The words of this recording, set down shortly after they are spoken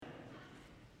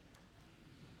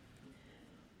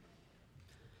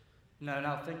No,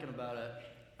 now thinking about it,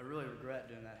 I really regret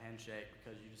doing that handshake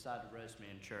because you decided to roast me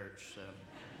in church, so.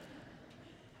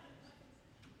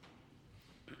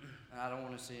 And I don't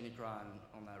want to see any crying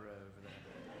on that road over there.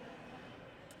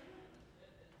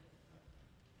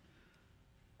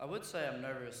 I would say I'm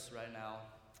nervous right now,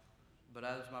 but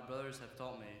as my brothers have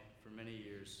taught me for many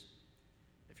years,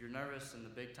 if you're nervous in the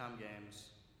big time games,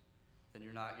 then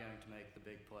you're not going to make the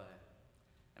big play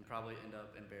and probably end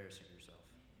up embarrassing yourself.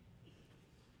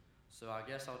 So I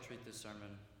guess I'll treat this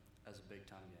sermon as a big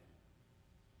time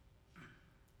game.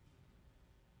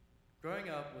 Growing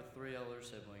up with 3 elder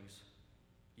siblings,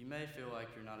 you may feel like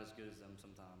you're not as good as them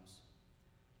sometimes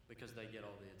because they get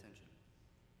all the attention.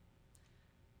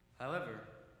 However,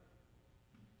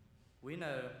 we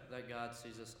know that God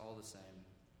sees us all the same,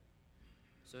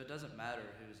 so it doesn't matter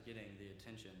who is getting the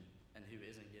attention and who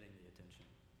isn't getting the attention.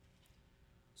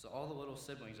 So all the little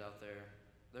siblings out there,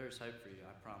 there's hope for you,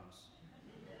 I promise.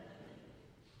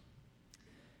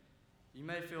 You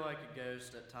may feel like a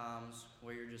ghost at times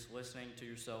where you're just listening to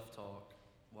yourself talk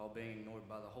while being ignored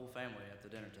by the whole family at the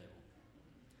dinner table.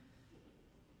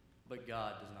 But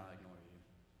God does not ignore you.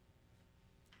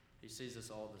 He sees us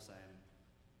all the same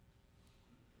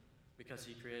because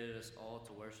He created us all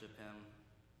to worship Him,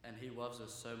 and He loves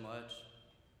us so much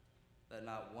that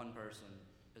not one person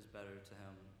is better to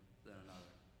Him than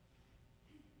another.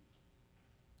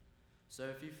 So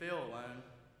if you feel alone,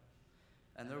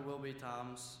 and there will be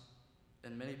times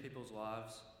in many people's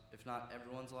lives, if not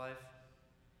everyone's life,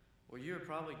 where you are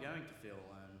probably going to feel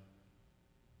alone,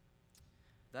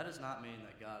 that does not mean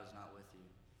that God is not with you.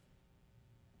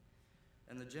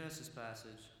 In the Genesis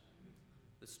passage,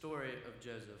 the story of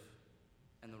Joseph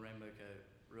and the rainbow coat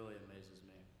really amazes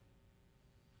me.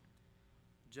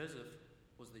 Joseph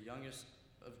was the youngest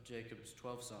of Jacob's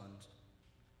 12 sons.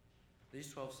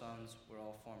 These 12 sons were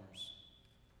all farmers.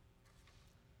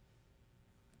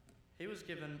 He was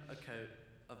given a coat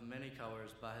of many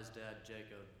colors by his dad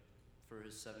Jacob for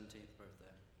his 17th birthday.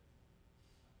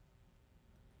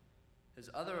 His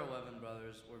other 11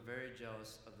 brothers were very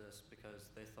jealous of this because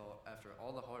they thought after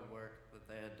all the hard work that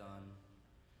they had done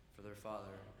for their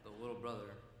father, the little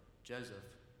brother, Joseph,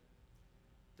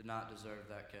 did not deserve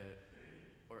that coat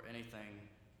or anything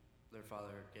their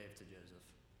father gave to Joseph.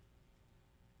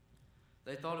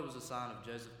 They thought it was a sign of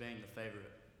Joseph being the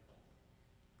favorite.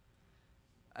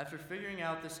 After figuring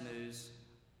out this news,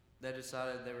 they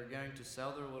decided they were going to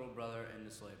sell their little brother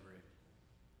into slavery,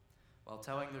 while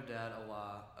telling their dad a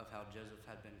lie of how Joseph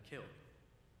had been killed.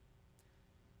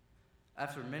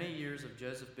 After many years of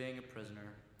Joseph being a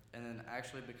prisoner and then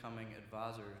actually becoming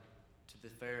advisor to the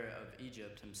Pharaoh of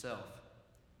Egypt himself,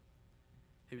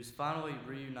 he was finally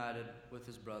reunited with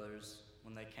his brothers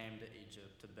when they came to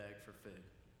Egypt to beg for food.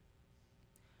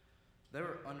 They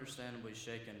were understandably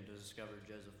shaken to discover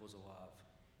Joseph was alive.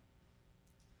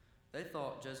 They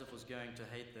thought Joseph was going to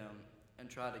hate them and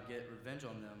try to get revenge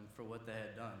on them for what they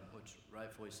had done, which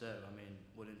rightfully so. I mean,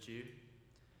 wouldn't you?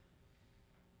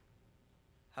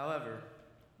 However,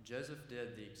 Joseph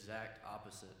did the exact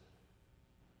opposite.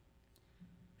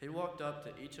 He walked up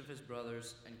to each of his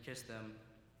brothers and kissed them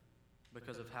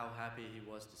because of how happy he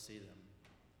was to see them.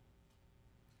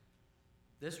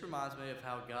 This reminds me of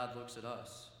how God looks at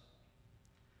us.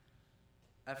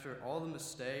 After all the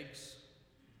mistakes,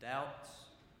 doubts,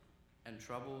 and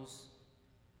troubles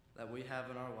that we have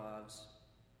in our lives,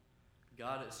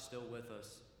 God is still with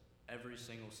us every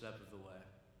single step of the way.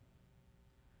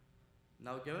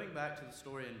 Now, going back to the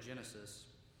story in Genesis,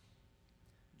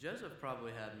 Joseph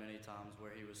probably had many times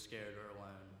where he was scared or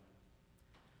alone.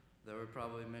 There were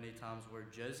probably many times where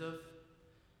Joseph,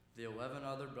 the 11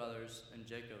 other brothers, and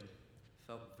Jacob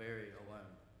felt very alone.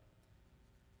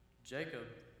 Jacob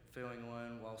feeling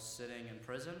alone while sitting in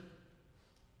prison.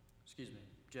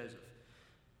 Joseph.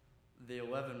 The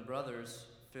 11 brothers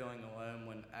feeling alone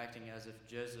when acting as if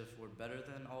Joseph were better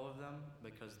than all of them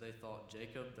because they thought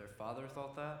Jacob, their father,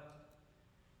 thought that.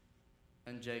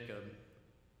 And Jacob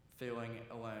feeling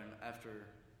alone after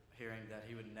hearing that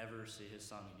he would never see his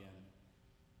son again.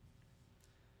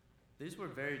 These were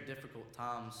very difficult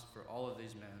times for all of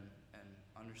these men, and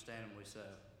understandably so.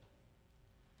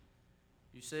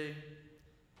 You see,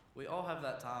 we all have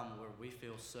that time where we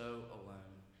feel so alone.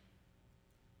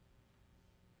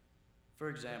 For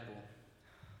example,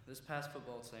 this past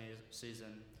football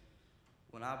season,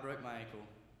 when I broke my ankle,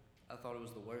 I thought it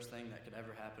was the worst thing that could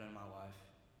ever happen in my life.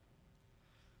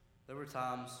 There were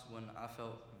times when I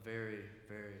felt very,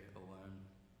 very alone.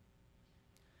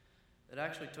 It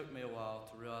actually took me a while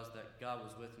to realize that God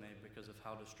was with me because of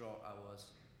how distraught I was.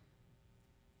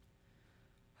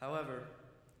 However,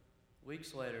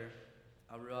 weeks later,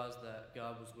 I realized that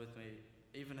God was with me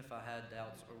even if I had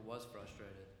doubts or was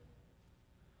frustrated.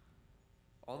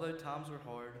 Although times were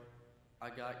hard, I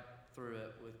got through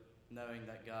it with knowing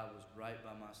that God was right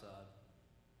by my side.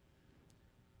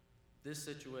 This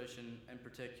situation in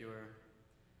particular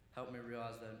helped me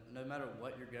realize that no matter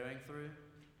what you're going through,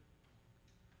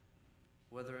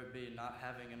 whether it be not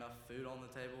having enough food on the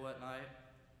table at night,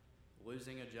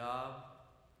 losing a job,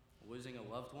 losing a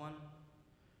loved one,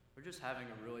 or just having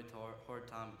a really hard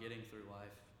time getting through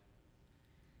life,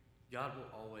 God will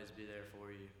always be there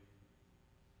for you.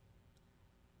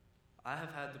 I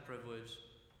have had the privilege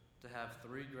to have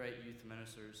 3 great youth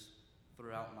ministers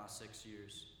throughout my 6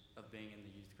 years of being in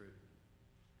the youth group.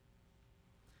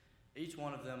 Each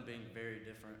one of them being very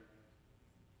different.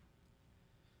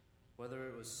 Whether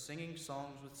it was singing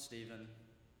songs with Stephen,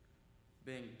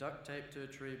 being duct taped to a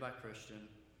tree by Christian,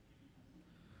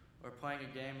 or playing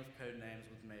a game of Codenames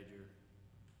with Major,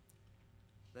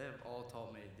 they have all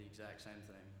taught me the exact same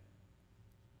thing.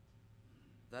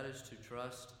 That is to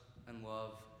trust and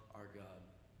love our God.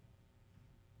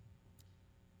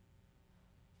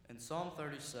 In Psalm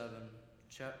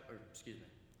chapter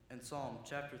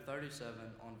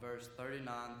 37, on verse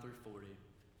 39 through 40,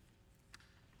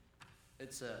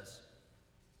 it says,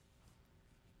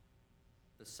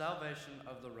 "The salvation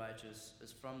of the righteous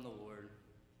is from the Lord.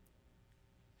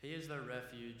 He is their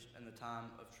refuge in the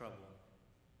time of trouble.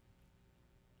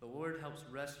 The Lord helps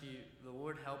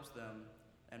them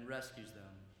and rescues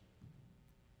them.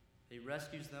 He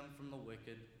rescues them from the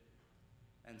wicked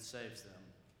and saves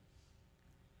them."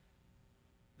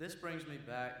 This brings me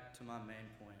back to my main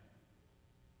point,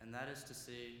 and that is to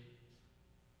see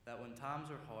that when times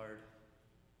are hard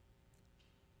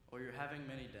or you're having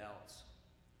many doubts,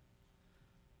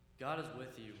 God is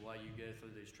with you while you go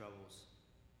through these troubles.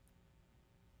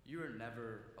 You are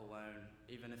never alone,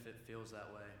 even if it feels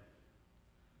that way.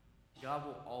 God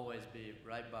will always be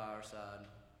right by our side,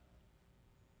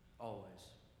 always.